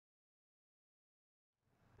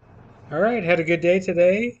All right, had a good day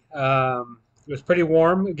today. It was pretty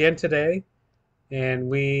warm again today,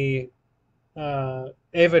 and Ava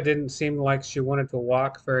didn't seem like she wanted to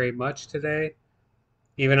walk very much today.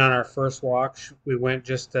 Even on our first walk, we went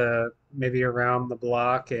just maybe around the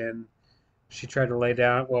block, and she tried to lay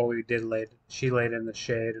down. Well, we did lay. She laid in the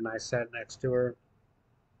shade, and I sat next to her.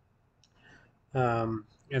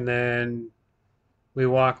 And then we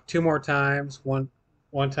walked two more times. One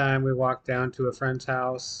time we walked down to a friend's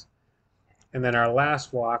house. And then our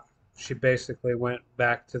last walk, she basically went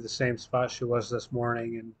back to the same spot she was this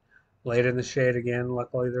morning and laid in the shade again.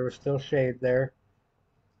 Luckily, there was still shade there.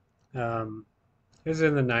 Um, it was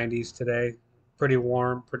in the 90s today, pretty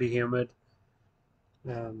warm, pretty humid.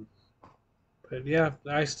 Um, but yeah,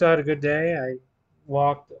 I still had a good day. I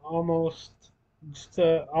walked almost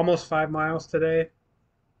 5 miles today.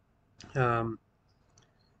 Um,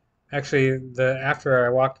 Actually, the after I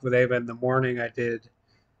walked with Ava in the morning, I did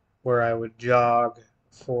where I would jog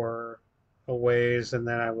for a ways and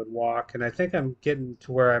then I would walk. And I think I'm getting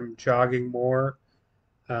to where I'm jogging more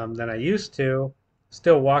than I used to.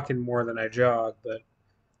 Still walking more than I jog, but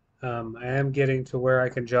I am getting to where I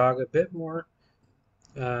can jog a bit more.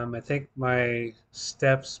 I think my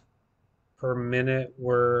steps per minute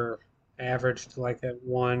were averaged like at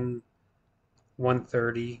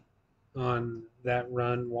 130 on that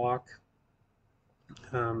run walk.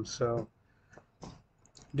 So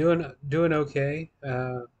doing okay.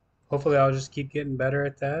 Hopefully, I'll just keep getting better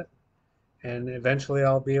at that, and eventually,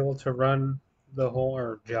 I'll be able to run the whole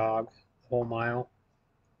or jog the whole mile.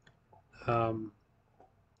 Um,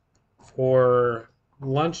 for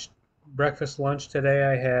lunch, breakfast, lunch today,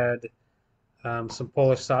 I had some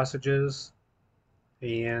Polish sausages,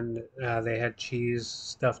 and they had cheese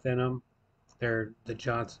stuffed in them. They're the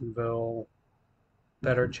Johnsonville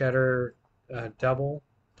better cheddar double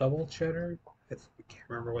cheddar. I can't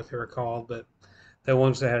remember what they were called, but the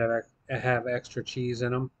ones that have extra cheese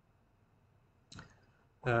in them.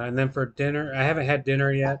 And then for dinner, I haven't had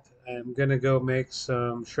dinner yet. I'm gonna go make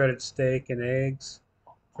some shredded steak and eggs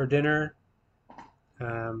for dinner.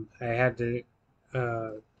 I had to uh,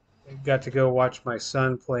 got to go watch my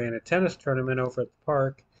son play in a tennis tournament over at the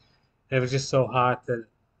park. And it was just so hot that I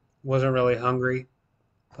wasn't really hungry,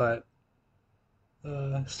 but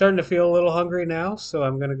starting to feel a little hungry now. So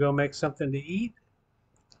I'm gonna go make something to eat.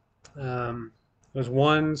 It was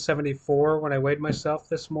 174 when I weighed myself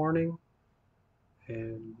this morning,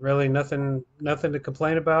 and really nothing to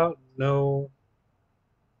complain about. No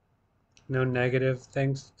negative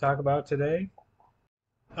things to talk about today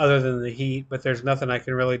other than the heat, but there's nothing I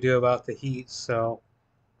can really do about the heat. So,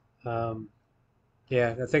 um,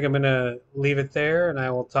 yeah, I think I'm going to leave it there and I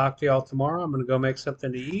will talk to you all tomorrow. I'm going to go make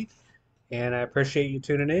something to eat, and I appreciate you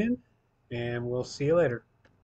tuning in, and we'll see you later.